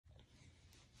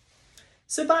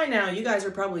So by now, you guys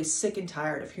are probably sick and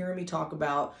tired of hearing me talk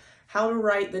about how to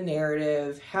write the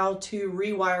narrative, how to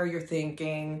rewire your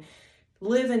thinking,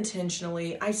 live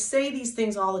intentionally. I say these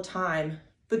things all the time,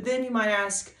 but then you might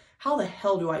ask, how the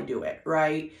hell do I do it,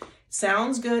 right?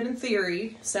 Sounds good in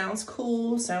theory, sounds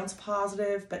cool, sounds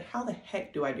positive, but how the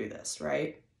heck do I do this,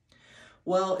 right?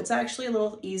 Well, it's actually a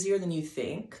little easier than you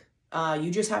think.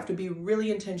 You just have to be really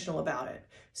intentional about it.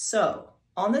 So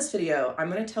on this video, I'm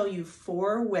going to tell you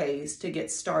 4 ways to get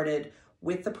started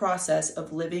with the process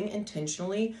of living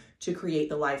intentionally to create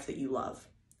the life that you love.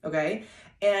 Okay?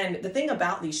 And the thing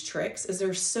about these tricks is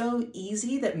they're so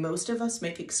easy that most of us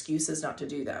make excuses not to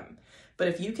do them. But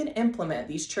if you can implement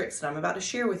these tricks that I'm about to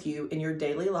share with you in your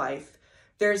daily life,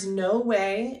 there's no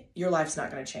way your life's not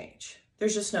going to change.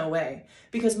 There's just no way,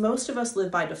 because most of us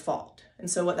live by default. And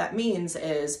so what that means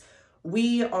is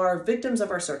we are victims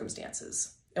of our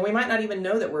circumstances. And we might not even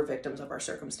know that we're victims of our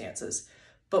circumstances,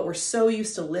 but we're so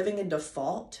used to living in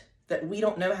default that we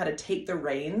don't know how to take the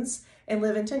reins and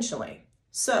live intentionally.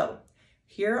 So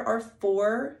here are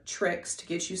 4 tricks to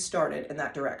get you started in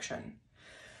that direction.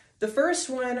 The first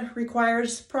one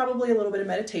requires probably a little bit of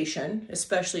meditation,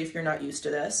 especially if you're not used to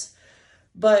this.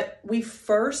 But we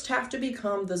first have to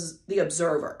become the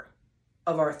observer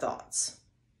of our thoughts.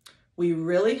 We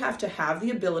really have to have the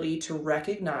ability to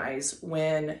recognize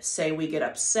when, say, we get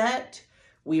upset,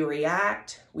 we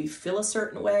react, we feel a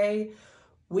certain way.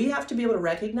 We have to be able to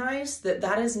recognize that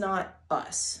that is not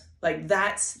us. Like,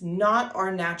 that's not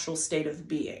our natural state of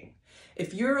being.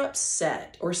 If you're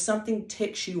upset or something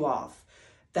ticks you off,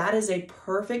 that is a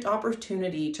perfect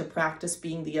opportunity to practice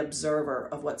being the observer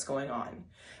of what's going on.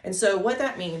 And so what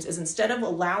that means is, instead of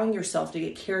allowing yourself to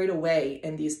get carried away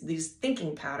in these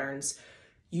thinking patterns,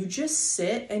 you just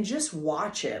sit and just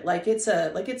watch it like it's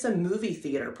a movie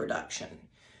theater production.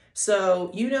 So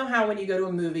you know how when you go to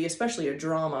a movie, especially a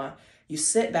drama, you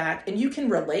sit back and you can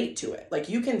relate to it. Like,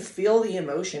 you can feel the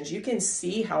emotions, you can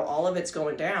see how all of it's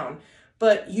going down,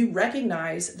 but you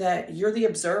recognize that you're the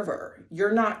observer.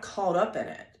 You're not caught up in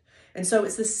it. And so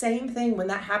it's the same thing when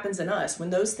that happens in us. When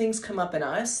those things come up in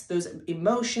us, those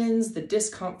emotions, the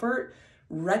discomfort,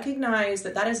 recognize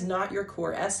that that is not your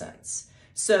core essence.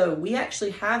 So we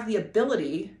actually have the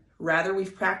ability, whether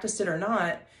we've practiced it or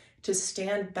not, to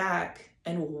stand back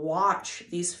and watch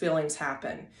these feelings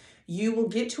happen. You will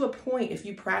get to a point, if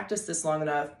you practice this long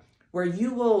enough, where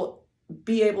you will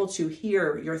be able to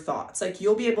hear your thoughts. Like,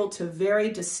 you'll be able to very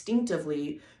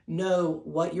distinctively know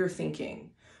what you're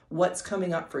thinking, what's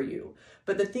coming up for you.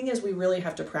 But the thing is, we really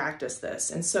have to practice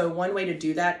this. And so one way to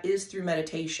do that is through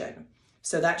meditation.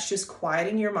 So that's just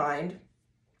quieting your mind.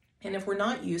 And if we're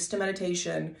not used to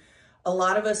meditation, a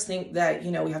lot of us think that,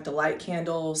 we have to light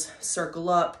candles, circle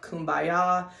up,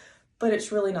 kumbaya, but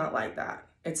it's really not like that.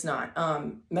 It's not.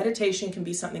 Meditation can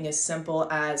be something as simple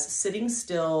as sitting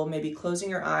still, maybe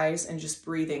closing your eyes and just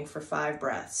breathing for 5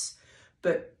 breaths,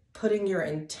 but putting your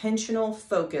intentional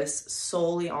focus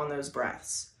solely on those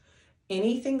breaths.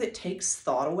 Anything that takes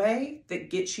thought away,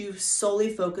 that gets you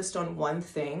solely focused on one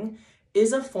thing,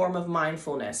 is a form of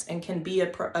mindfulness and can be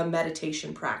a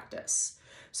meditation practice.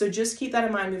 So just keep that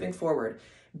in mind moving forward.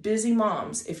 Busy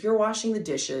moms, if you're washing the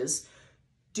dishes,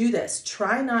 do this.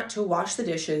 Try not to wash the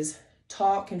dishes,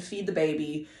 talk and feed the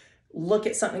baby, look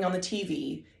at something on the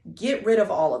TV. Get rid of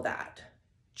all of that.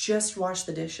 Just wash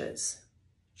the dishes.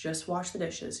 Just wash the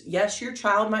dishes. Yes, your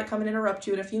child might come and interrupt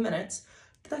you in a few minutes,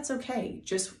 but that's okay.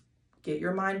 Just get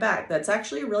your mind back. That's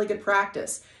actually a really good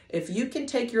practice. If you can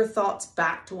take your thoughts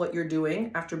back to what you're doing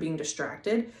after being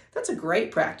distracted, that's a great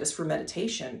practice for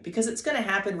meditation, because it's going to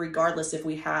happen regardless if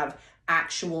we have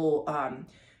actual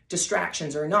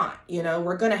distractions or not.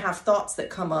 We're going to have thoughts that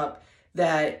come up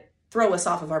that throw us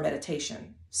off of our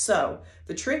meditation. So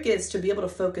the trick is to be able to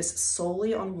focus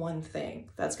solely on one thing.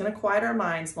 That's going to quiet our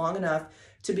minds long enough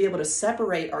to be able to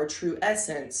separate our true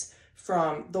essence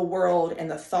from the world and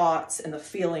the thoughts and the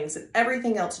feelings and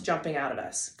everything else jumping out at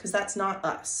us, because that's not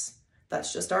us.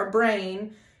 That's just our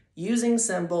brain using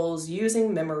symbols,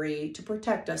 using memory to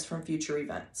protect us from future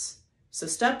events. So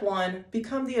step 1,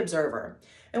 become the observer.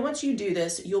 And once you do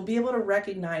this, you'll be able to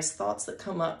recognize thoughts that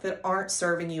come up that aren't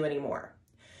serving you anymore.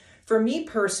 For me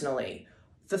personally,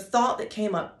 the thought that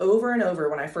came up over and over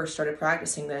when I first started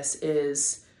practicing this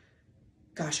is,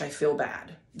 gosh, I feel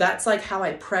bad. That's like how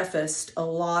I prefaced a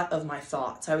lot of my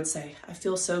thoughts. I would say, I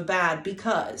feel so bad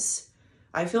because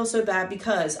I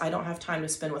don't have time to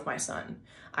spend with my son.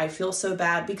 I feel so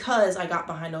bad because I got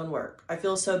behind on work. I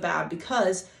feel so bad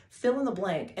because fill in the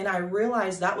blank. And I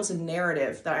realized that was a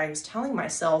narrative that I was telling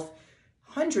myself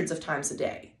hundreds of times a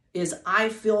day, is I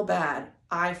feel bad.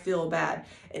 I feel bad.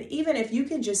 And even if you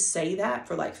can just say that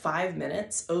for like 5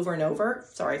 minutes over and over,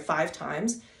 5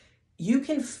 times, you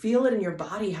can feel it in your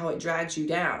body how it drags you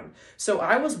down. So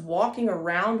I was walking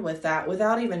around with that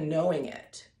without even knowing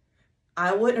it.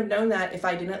 I wouldn't have known that if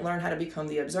I didn't learn how to become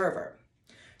the observer.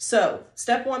 So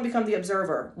step 1, become the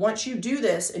observer. Once you do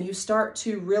this and you start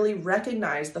to really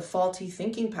recognize the faulty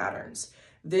thinking patterns,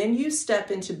 then you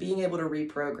step into being able to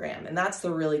reprogram. And that's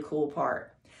the really cool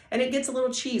part. And it gets a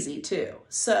little cheesy too.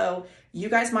 So you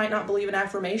guys might not believe in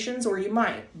affirmations, or you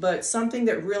might, but something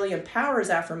that really empowers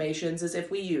affirmations is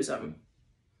if we use them.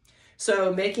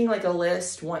 So making like a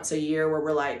list once a year where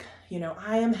we're like, you know,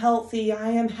 I am healthy, I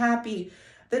am happy.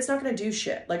 That's not going to do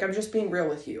shit. Like, I'm just being real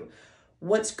with you.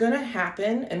 What's going to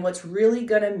happen and what's really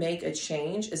going to make a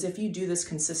change is if you do this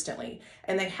consistently.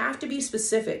 And they have to be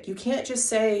specific. You can't just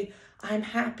say, I'm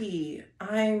happy,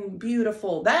 I'm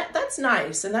beautiful. That's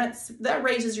nice, and that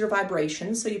raises your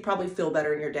vibration, so you probably feel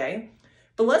better in your day.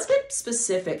 But let's get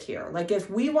specific here. Like, if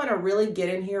we want to really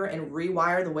get in here and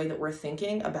rewire the way that we're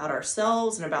thinking about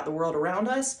ourselves and about the world around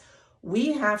us,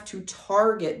 we have to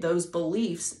target those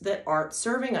beliefs that aren't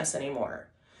serving us anymore.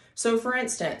 So for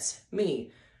instance,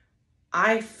 me,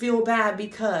 I feel bad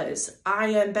because, I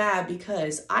am bad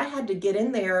because. I had to get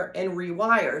in there and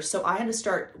rewire. So I had to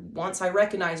start, once I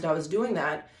recognized I was doing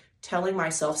that, telling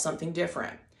myself something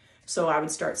different. So I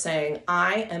would start saying,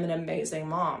 I am an amazing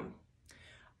mom.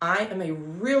 I am a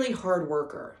really hard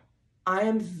worker. I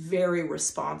am very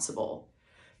responsible.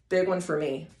 Big one for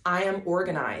me. I am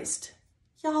organized.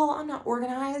 Y'all, I'm not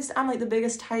organized. I'm like the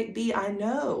biggest type B I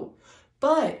know.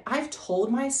 But I've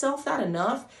told myself that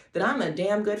enough that I'm a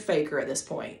damn good faker at this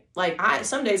point. Like,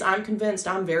 some days I'm convinced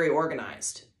I'm very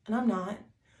organized, and I'm not.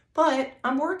 But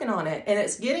I'm working on it, and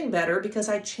it's getting better because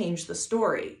I changed the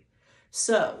story.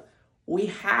 So we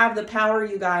have the power,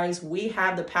 you guys. We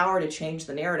have the power to change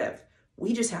the narrative.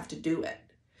 We just have to do it.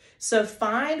 So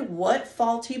find what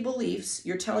faulty beliefs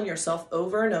you're telling yourself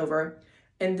over and over,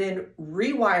 and then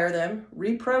rewire them,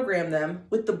 reprogram them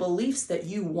with the beliefs that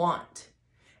you want.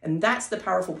 And that's the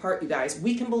powerful part, you guys.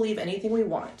 We can believe anything we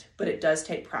want, but it does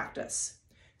take practice.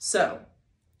 So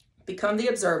become the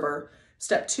observer.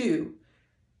 Step 2,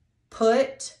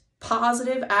 put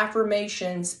positive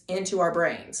affirmations into our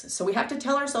brains. So we have to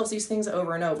tell ourselves these things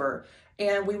over and over,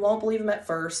 and we won't believe them at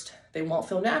first. They won't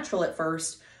feel natural at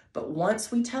first, but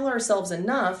once we tell ourselves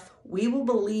enough, we will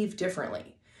believe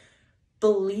differently.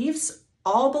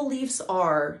 All beliefs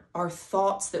are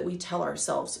thoughts that we tell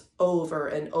ourselves over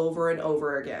and over and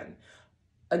over again.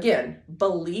 Again,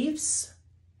 beliefs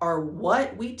are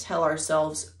what we tell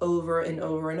ourselves over and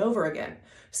over and over again.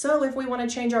 So if we want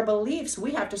to change our beliefs,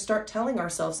 we have to start telling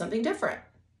ourselves something different.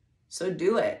 So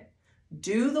do it.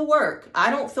 Do the work.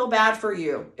 I don't feel bad for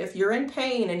you. If you're in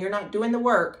pain and you're not doing the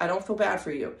work, I don't feel bad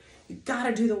for you. You got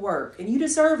to do the work, and you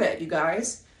deserve it, you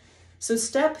guys. So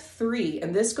step 3,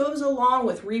 and this goes along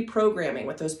with reprogramming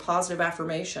with those positive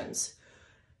affirmations.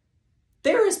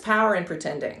 There is power in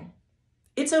pretending.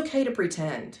 It's okay to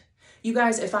pretend. You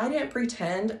guys, if I didn't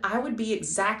pretend, I would be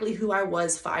exactly who I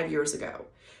was 5 years ago.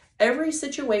 Every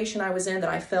situation I was in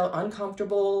that I felt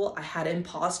uncomfortable, I had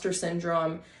imposter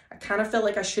syndrome, I kind of felt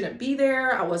like I shouldn't be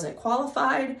there, I wasn't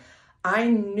qualified, I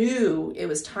knew it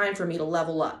was time for me to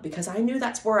level up because I knew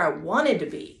that's where I wanted to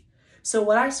be. So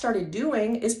what I started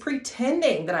doing is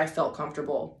pretending that I felt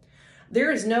comfortable.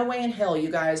 There is no way in hell, you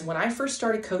guys, when I first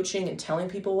started coaching and telling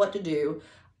people what to do,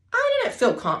 I didn't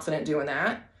feel confident doing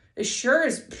that. As sure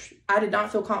as I did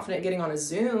not feel confident getting on a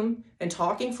Zoom and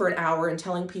talking for an hour and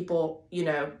telling people, you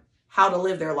know, how to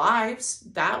live their lives.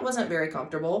 That wasn't very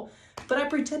comfortable, but I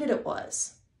pretended it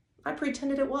was.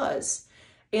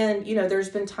 And, you know, there's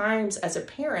been times as a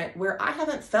parent where I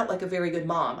haven't felt like a very good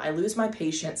mom. I lose my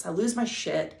patience, I lose my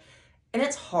shit. And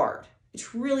it's hard.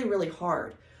 It's really, really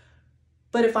hard.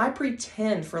 But if I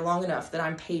pretend for long enough that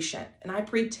I'm patient and I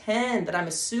pretend that I'm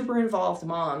a super involved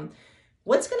mom,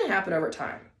 what's going to happen over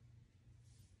time?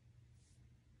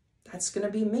 That's going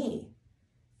to be me.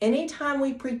 Anytime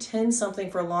we pretend something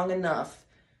for long enough,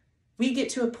 we get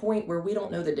to a point where we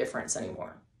don't know the difference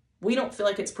anymore. We don't feel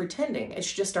like it's pretending. It's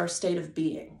just our state of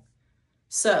being.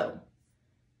 So,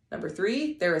 number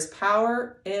 3, there is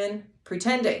power in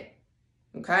pretending.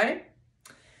 Okay?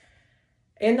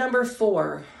 And number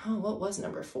 4, what was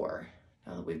number 4?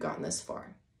 Now that we've gotten this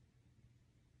far.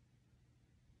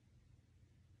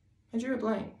 I drew a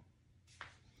blank.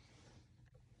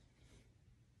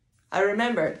 I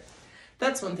remembered.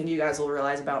 That's one thing you guys will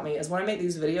realize about me is when I make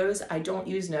these videos, I don't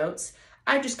use notes.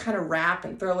 I just kind of rap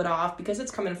and throw it off because it's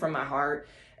coming from my heart.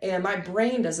 And my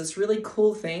brain does this really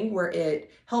cool thing where it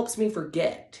helps me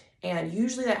forget. And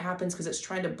usually that happens because it's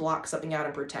trying to block something out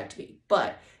and protect me.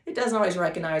 But it doesn't always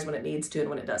recognize when it needs to and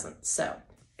when it doesn't. So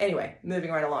anyway,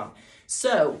 moving right along.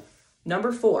 So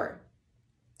number 4,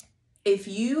 if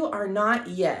you are not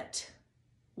yet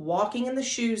walking in the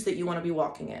shoes that you want to be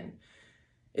walking in,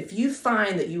 if you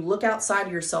find that you look outside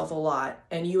of yourself a lot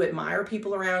and you admire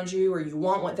people around you, or you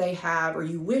want what they have, or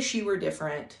you wish you were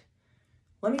different,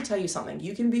 let me tell you something.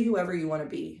 You can be whoever you want to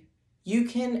be. You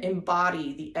can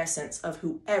embody the essence of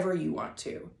whoever you want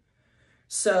to.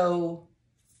 So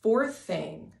 4th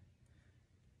thing,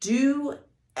 do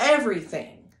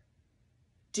everything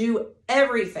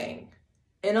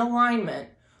in alignment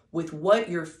with what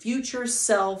your future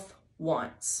self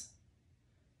wants.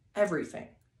 Everything.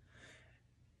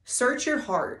 Search your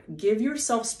heart. Give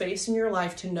yourself space in your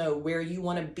life to know where you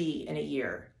want to be in a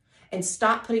year, and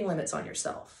stop putting limits on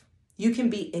yourself. You can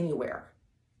be anywhere.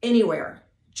 Anywhere.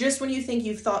 Just when you think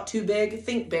you've thought too big,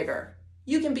 think bigger.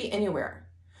 You can be anywhere.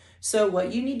 So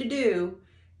what you need to do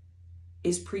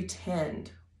is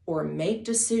pretend or make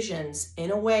decisions in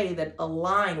a way that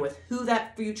align with who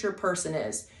that future person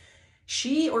is.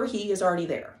 She or he is already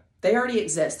there. They already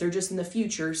exist. They're just in the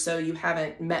future, so you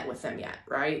haven't met with them yet,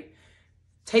 right?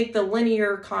 Take the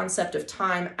linear concept of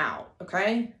time out,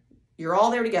 okay? You're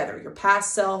all there together. Your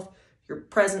past self, your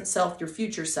present self, your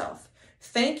future self.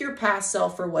 Thank your past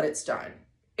self for what it's done.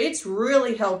 It's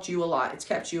really helped you a lot. It's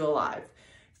kept you alive.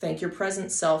 Thank your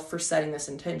present self for setting this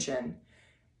intention,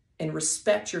 and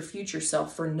respect your future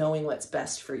self for knowing what's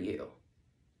best for you.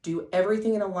 Do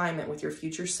everything in alignment with your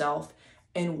future self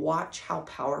and watch how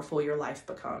powerful your life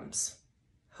becomes.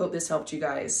 Hope this helped you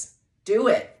guys. Do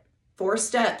it. 4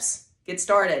 steps. Get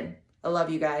started. I love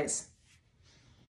you guys.